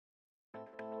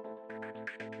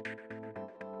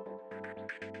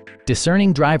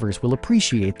Discerning drivers will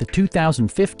appreciate the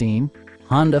 2015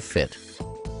 Honda Fit.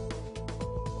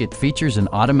 It features an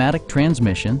automatic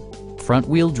transmission,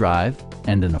 front-wheel drive,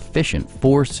 and an efficient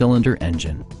 4-cylinder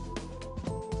engine.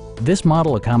 This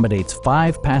model accommodates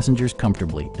 5 passengers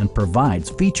comfortably and provides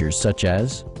features such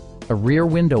as a rear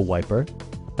window wiper,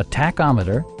 a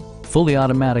tachometer, fully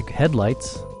automatic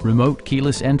headlights, remote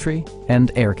keyless entry,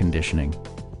 and air conditioning.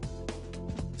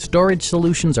 Storage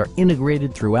solutions are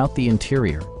integrated throughout the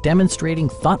interior, demonstrating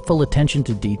thoughtful attention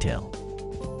to detail.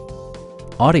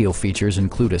 Audio features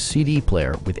include a CD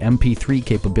player with MP3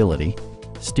 capability,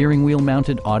 steering wheel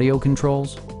mounted audio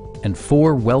controls, and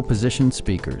 4 well-positioned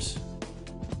speakers.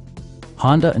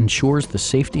 Honda ensures the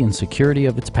safety and security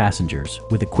of its passengers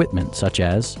with equipment such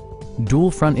as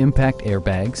dual front impact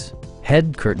airbags,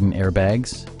 head curtain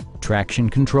airbags, traction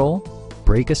control,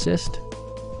 brake assist,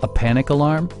 a panic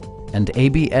alarm, and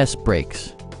ABS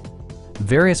brakes.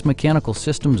 Various mechanical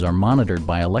systems are monitored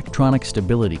by electronic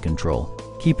stability control,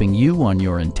 keeping you on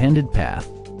your intended path.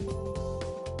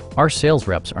 Our sales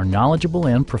reps are knowledgeable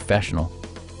and professional.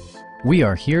 We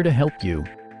are here to help you.